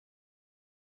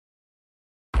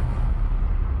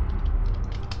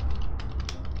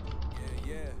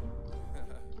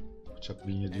Bıçak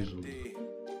 1700 vurdu.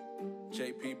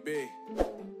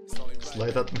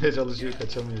 Slide atmaya çalışıyor,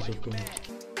 kaçamıyor, çok komik.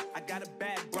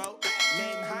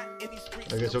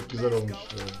 Aga çok güzel olmuş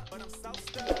ya.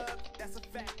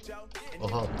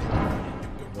 Aha.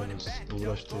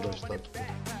 Uğraştı attı.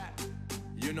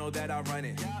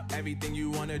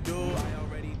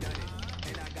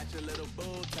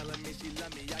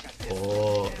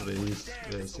 Ooo reis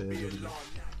VS'ye girdi.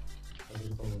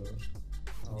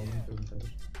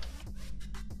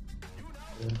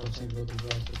 Benim kaçın gibi oturdu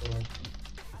artık olarak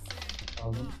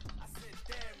aldım.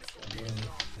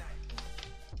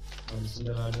 Öylesini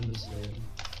de verdim de silahı.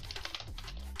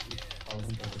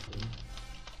 Aldım paketleri.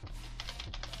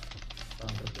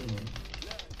 Tamam takıyorum onu.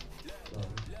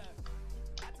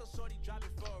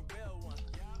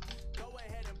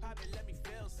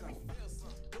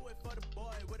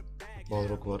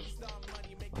 Balrog var.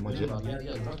 Ama Gel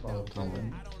bak Balrog. Tamam.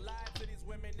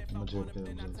 Ama CHP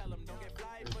yapacağız.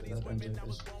 Zaten CHP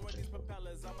çıkacak.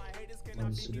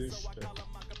 Sirius.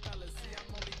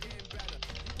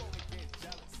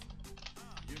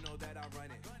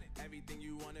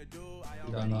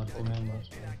 Bir tane narkomen var.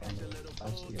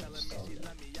 Kaçtı gelmişti aldı.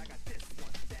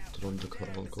 Trollde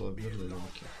kalabalık olabilir de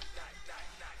demek ki.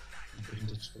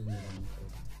 Birinci çıkılmıyor ama.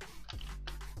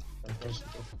 Arkadaşlar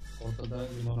ortada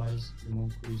limon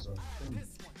quiz var. Değil mi?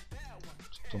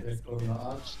 Tuttum. Rektörünü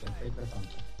aç, bekle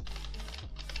kanka.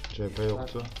 CHP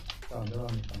yoktu. Tamam devam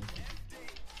et kanka.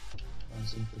 Ben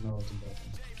senin kırını aldım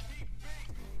zaten.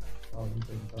 Aldım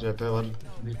kırını. CHP var.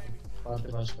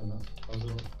 Parti başkanı.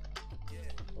 Hazır ol.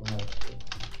 Onu açtı.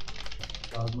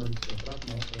 Yazma bitiyor.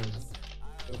 Bırakma o yazı.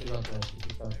 Çok iyi arkadaşlar.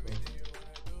 Bir parti oldu.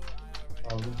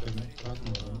 Aldım kırını.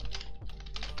 Bırakma onu.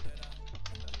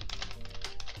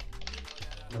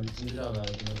 Ben ikinci daha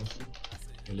verdim arasını.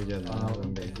 Eli geldi.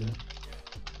 Aldım bekliyorum.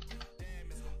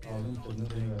 Aldım kırını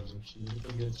beni verecek. Şimdi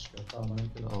bir geri çıkıyor. Tamam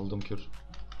ben aldım kür.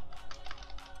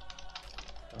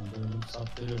 Tamam döndüm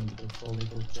sap veriyorum bir de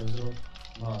soldaki okçu hazır ol.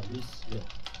 Mavi siyah.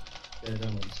 B'den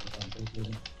alışsın tamam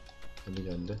bekledim. Eli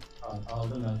geldi. Tamam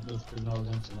aldım ben dur kırını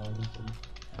alacağım seni aldım kırını.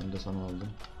 Ben de sana aldım.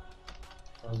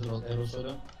 Hazır ol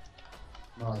Eros'u.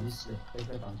 Mavi siyah.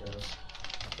 Bekle kanka Eros.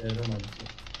 B'den alışsın.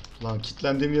 Lan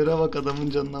kilitlendiğim yere bak, adamın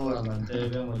canına bak. Tamam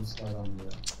B'den alışsın adamdı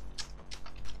ya.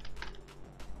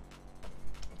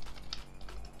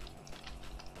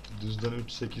 Düzden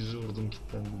 3-8'i vurdum,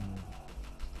 kilitlendim ya.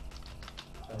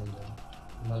 Geldi.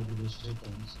 Bunlar birleşecek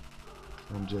yalnız.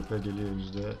 Tamam CHP geliyor,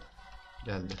 yüzde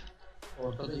geldi.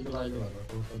 Ortada Eagle Eye'li var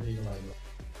bak. Ortada Eagle Eye'li var.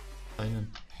 Aynen.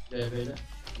 BB'li.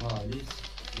 Mavi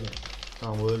siyah.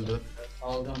 Tamam o öldü.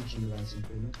 Alacağım şimdi ben senin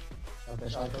köyünü.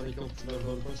 Arkadaş arkadaki okçulara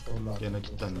doğru koş doğru. Gene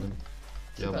kilitlendim.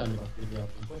 Süper mi bak bir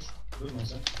yaptım koş. Durma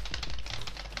sen.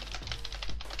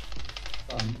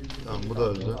 Tamam bu da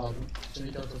öldü. Aldım.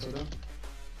 İçindeki atasını.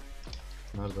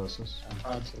 Nerede asas?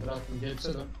 Yani artık bıraktım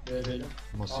gelipse dön. BB'li.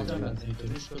 Masif Alacağım ben bir. senin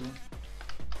köyünü hiç durma.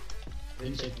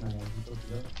 Beni çekmen lazım çok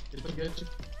güzel. Bir tur geri çık.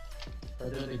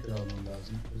 Kadir'e de kür almam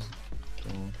lazım.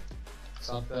 Tamam.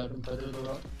 Sap verdim Kadir'e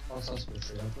doğru asas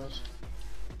koşuyor yaklaş.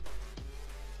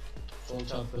 Sol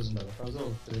çaprazında bak. Hazır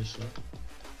ol. Fresh'le.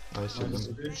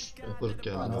 Ayşe'den. Irk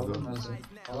geldi. Aldım ben seni.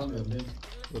 Alamıyorum değil mi?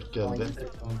 Irk geldi.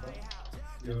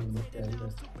 Gördüm ırk geldi de.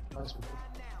 Kaç bir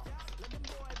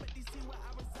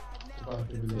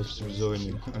Hepsi bize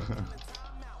oynuyor.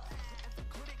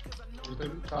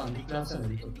 Kaan yüklensene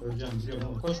bir top. Öleceğim biliyorum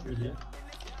ama koş bir diye.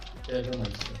 Devren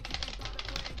arası.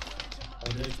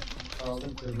 Hadi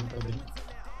aldım kırdım kabini.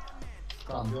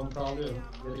 Kaan bir 10 alıyorum.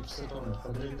 Gerekirse torna.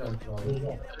 Kadir'e bir daha tur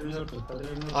aldım.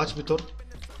 Kadir'e Aç bir tor.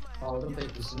 aldım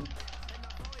teklisini.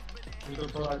 Bir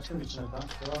tor açtım içine kan.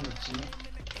 Devam et içine.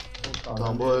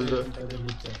 Tamam bu öldü. Kadir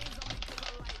gitti.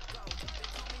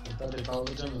 Kadir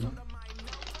kaldıracağım onu.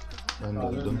 Ben de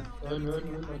öldüm. Ölme.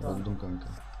 Öldüm kanka.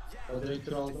 Kadir'e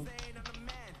kür aldım.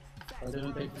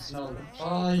 Kadir'in teklisini aldım.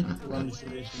 Ay ulan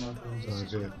şuraya şimdi aklımıza.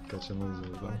 Kanka kaçamayız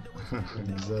oradan.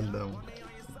 Güzeldi ama.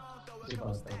 Bir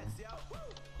fazla.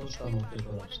 Koş tam ortaya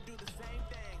kadar.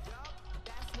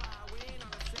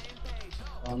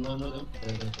 Anlamadım.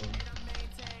 Evet oldu.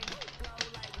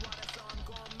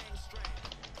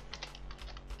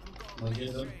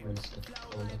 Magi'ye dön. Mayıs'ta.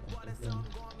 Orada bekleyelim.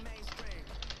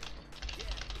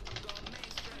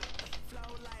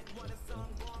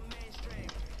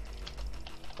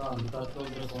 Tamam dikkatli ol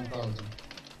direkt 10 alacağım.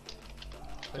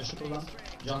 Taşı kullan.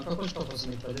 Canka koş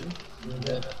kafasını dikkat edin.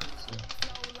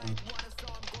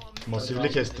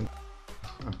 Masivli kestim.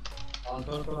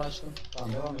 Antörpör açtım.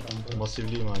 Tamam devam et Antörpör.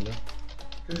 Masivliyim hala.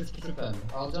 Kürüstü süperli.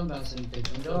 Alacağım ben senin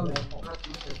tekniğini. Devam et.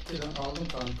 Tepkiden aldım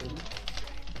Antörpör'ü.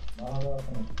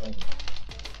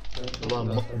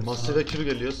 Ulan masive kür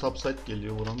geliyor, subside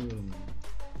geliyor, vuramıyorum.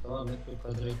 Devam et. Dur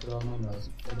Kadir'e kür almam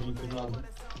lazım. Kadir'in kürünü aldım.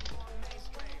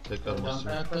 Tekrar Canka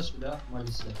basıyor. yaklaş bir daha.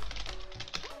 Malis'le.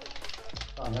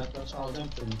 Tamam yaklaş. Alacağım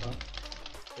kürünü tam.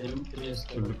 Elim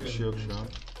Priest'e Türlük bir şey yok şu an.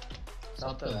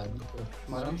 Sap da verdim.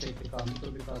 Maram çekti kan.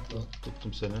 Dur bir katlı ol.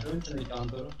 Tuttum seni. Önündeki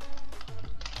Antor'u.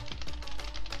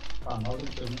 Tamam aldım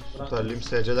kürünü. Süperliyim.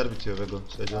 SC'ler bitiyor Vego.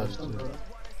 SC'ler bitiyor.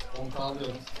 10k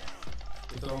alıyorum.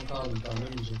 Bir de 10k aldım. Tamam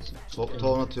ölmeyeceksin.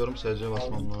 Town atıyorum. SC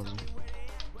basmam lazım.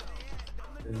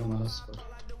 Benim ana 0.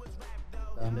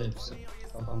 Ben de hepsi.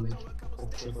 Kafamdaki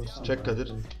okçuya koysam. Çek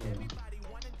Kadir.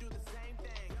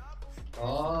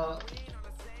 Aaa.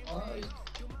 Ay.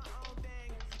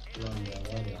 Ulan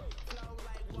ya var ya.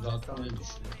 Uzaktan el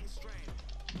düşüyor.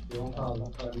 Bir 10k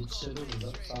aldım. Tabii iç içe dur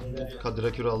burada. Sen de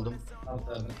Kadir'e kür aldım.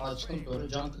 atlardım. Açtım doğru.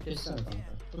 Junk'ı kessene kanka.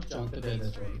 Tut Junk'ı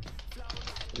DB koydum.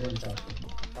 Bileğini çarptım.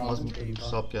 Aldım kürünü.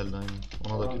 Sap geldi aynen.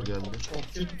 Ona da kür geldi.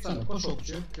 Okçuyu tutsana. Koş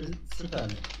okçuyu. Kür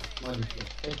süperli. Malikli.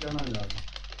 Beklemen lazım.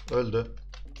 Öldü.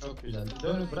 Çok güzel.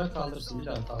 Dön bırak kaldırsın. Bir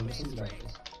daha kaldırsın. Bir daha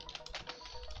kes.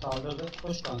 Kaldırdı.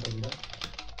 Koş kanka bir daha.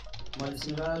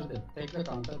 Malisini verdi. Tekle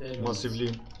kanka. DB.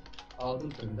 Masifliyim. Aldım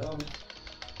kürünü. Devam et.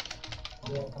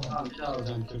 Tamam bir daha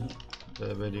alacağım kürünü.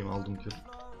 BB'liyim aldım kür.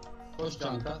 Koş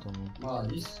Canka. Tamam.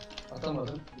 Malis.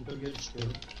 Atamadım. Bir tur geri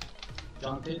çıkıyorum.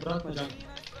 Canka'yı bırakma Canka.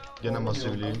 Gene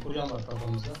masifliyim. Kuryan var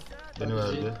kafamızda. Beni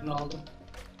verdi. Zeytini aldım.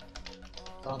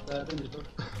 Tamp verdim bir tur.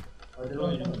 Hadi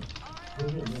oynayalım.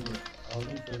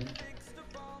 Aldım kürünü.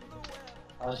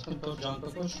 Açtım tur Canka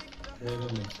koş.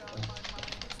 Devremeyiz.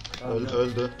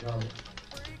 Öldü. Bravo.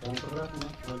 Canka bırakma.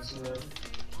 Malisini verdim.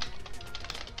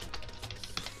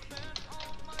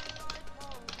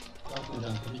 Bırakma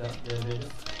Canka bir daha. Devreyelim.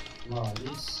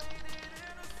 Malis.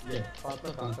 Ye.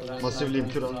 Patla kanka. Ben Masifliyim,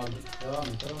 kür al. Devam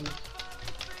et.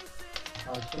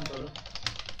 Açtım toru.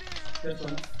 Kes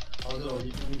onu. Hazır ol.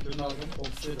 İlk kürünü aldım.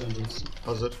 Okçuya döneceksin.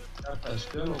 Hazır.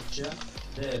 Yaklaş. Dön okçuya.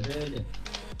 DB'li.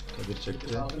 Kadir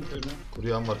çekti. Aldım kürünü.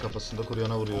 Kuryan var kafasında.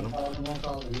 Kuryana vuruyorum. Aldım 10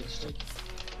 kaldı. Yetişecek.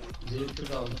 Zehir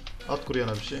kürü aldım. At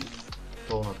kuryana bir şey.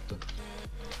 Town attı.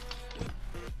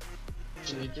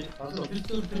 İçindeki. Hazır ol. Bir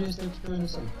tur Priest'e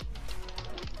oynasana.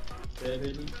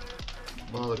 DB'li.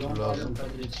 Bana da kür lazım.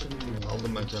 Kadir yetişir bilmiyorum.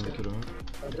 Aldım ben kendi kürümü.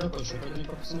 Kadir'e koşuyor. Kadir'in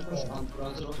kapısına koş. Antur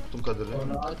hazır ol. Tuttum Kadir'i.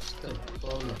 Sonra açtı.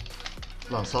 Sonra.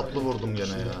 Lan saplı vurdum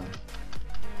gene ya.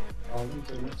 Aldım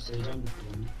kürünü. Seyircan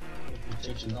bitti.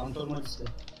 Çek şimdi. Antor Malis'te.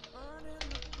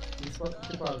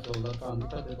 2 parti oldu. Tamam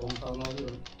dikkat et. 10 kalma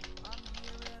alıyorum.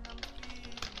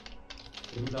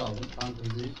 Kürünü de aldım. Kanka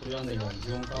zil kuruyan da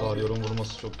geldi. 10 kalma. Varıyorum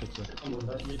vurması çok kötü.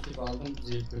 Burada YipYip aldım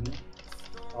zil kürünü.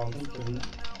 Aldım kürünü.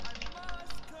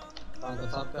 Kanka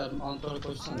tap verdim. Antor'a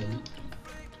koşsana benim.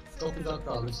 Çok uzak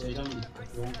kaldı. Seyircan bitti.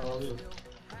 10 kalma alıyorum.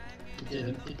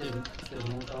 Bitelim.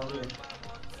 10 kalma alıyorum.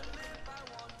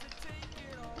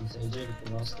 SC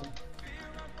bitti bastım.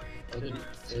 Hadi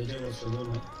SC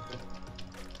basıyorum.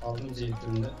 Aldım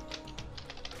zeytininde.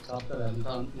 Sahte verdim.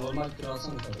 Tamam normal kür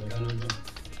alsana tabii. Ben öldüm.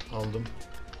 Aldım.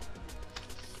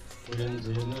 Kulenin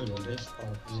zehirini öyle. 5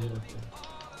 farklı zehir atıyor.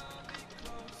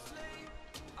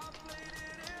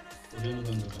 Kulenin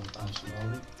döndüreceğim. Tamam şimdi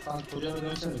aldım. Tamam Kulenin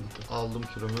dönsene bitti. Aldım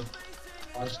kürümü.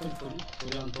 Açtım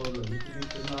Kulenin torlu. 2 gün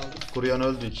kürünü aldım. Kuryan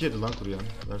öldü. 2 yedi lan kuryan.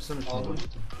 Versene şunu. Aldım.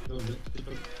 Dur bir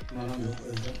tur. Manam yok.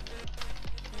 Öleceğim.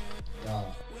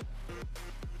 Ya.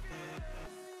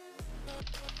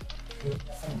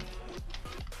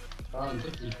 Tamam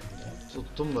çok iyi.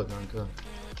 Tuttum da kanka.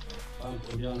 Tamam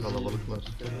Kulenin Kalabalıklar.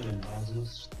 Ağzına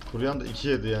sıçtı. Kuryan da 2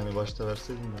 yedi yani. Başta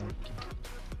verseydim demek ki.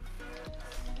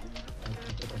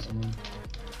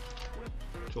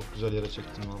 Çok güzel yere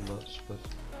çektim valla. Süper.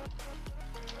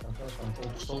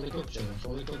 Arkadaşlar soldaki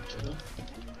okçadan.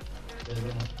 Devre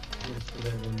var. Bir üstü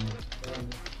devre var. Devam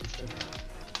et. 3'te.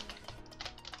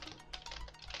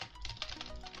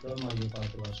 Dönme bir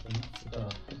parti başkanı. Şu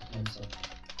tarafta. Malis aldı.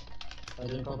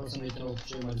 Kadir'in kafasında itin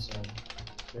okçuya Malis aldı.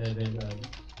 BB'yi verdi.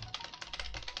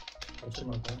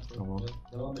 Kaçırma kan. Tamam.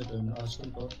 Devam et önüne.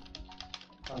 Açtım kor.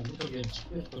 Tamam bir tur geri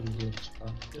çık. Bir tur geri çık.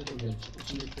 Tamam. Bir tur geri çık.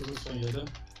 İçindeki kızıl son yeri.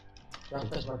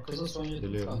 Yaklaş bak kızıl son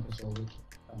yeri. Kanka soldaki.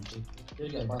 Tamam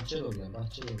çek. Gel bahçeye doğru gel. Tamam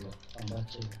bahçeye gel.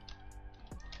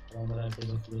 Adamlar herkese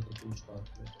flört yapıyor 3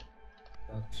 parti.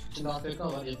 İçinde AFK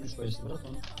var 75'li bırak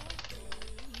onu.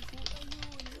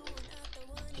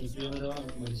 Kingsbiyon'a devam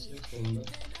etmelisin solunda.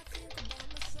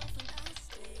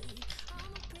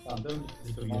 Tamam dön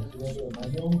bir tur geri.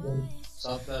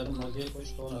 Saat verdim Magi'ye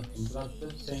koş ton attım. Bıraktı.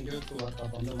 Sen göğü var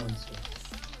kafamda Magis var.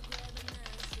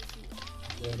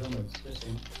 Yerde Magis ve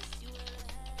son.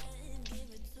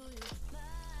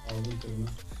 Aldım turunu.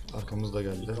 Arkamızda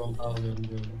geldi. Mikron alıyorum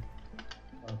diyorum.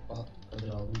 Kadir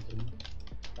aldım turunu.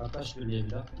 Yaklaş birliğe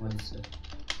bir daha Magis'e.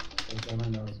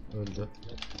 Beklemen lazım. Öldü.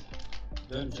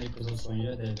 Dönecek kızıl son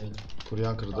yere DB'li.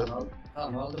 Kuryan kırdı.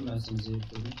 Tamam aldım ben seni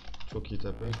zevklerini. Çok iyi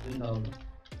tepe. Beklerini de aldım.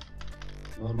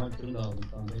 Normal kırını da aldım,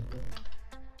 tamam bekle.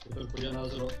 Kutur kuryan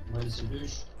hazır ol. Malisi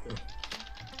düş.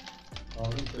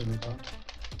 Aldım kırını tamam.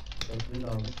 Beklerini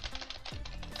de aldım.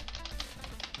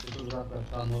 Kutur uzaklar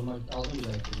tamam, normal aldım bir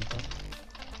daha kırını tamam.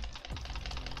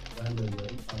 Ben de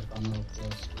ölüyorum. Arkamdan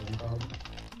okuyacağız. Kırını aldım.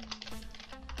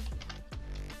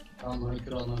 Tamam bana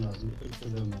kür almam lazım. Bir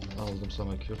kür dönmem lazım. Aldım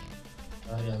sana kür.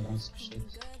 Her yerden sıkıştık.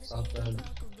 Sap verdim.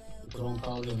 Bir 10k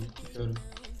alıyorum. Körüm.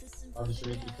 Abi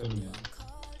sürekli körüm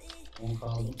yani. 10k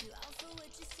aldım.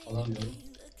 Alamıyorum.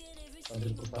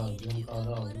 Kadir kurtardı.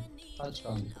 10k'da aldım. Kaç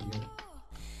kaldı kırıyorum.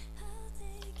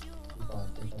 Bu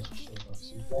parti kaç kişi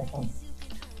yaparsın.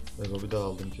 BEGOViC de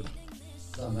aldım kür.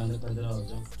 Tamam ben de Kadir'i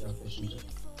alacağım yaklaşınca.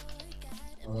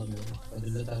 Alamıyorum.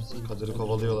 Kadir'le tersi. Kadir'i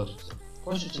kovalıyorlar.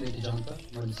 Koş içindeki canta.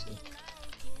 Malis'te.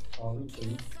 Aldım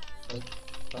körünü.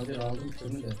 Kadir aldım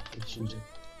körünü de yetişince.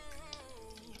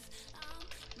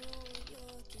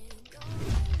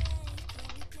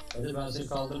 Kadir ben seni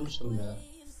kaldırmıştım ya.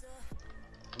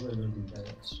 Bu ölürdüm ya.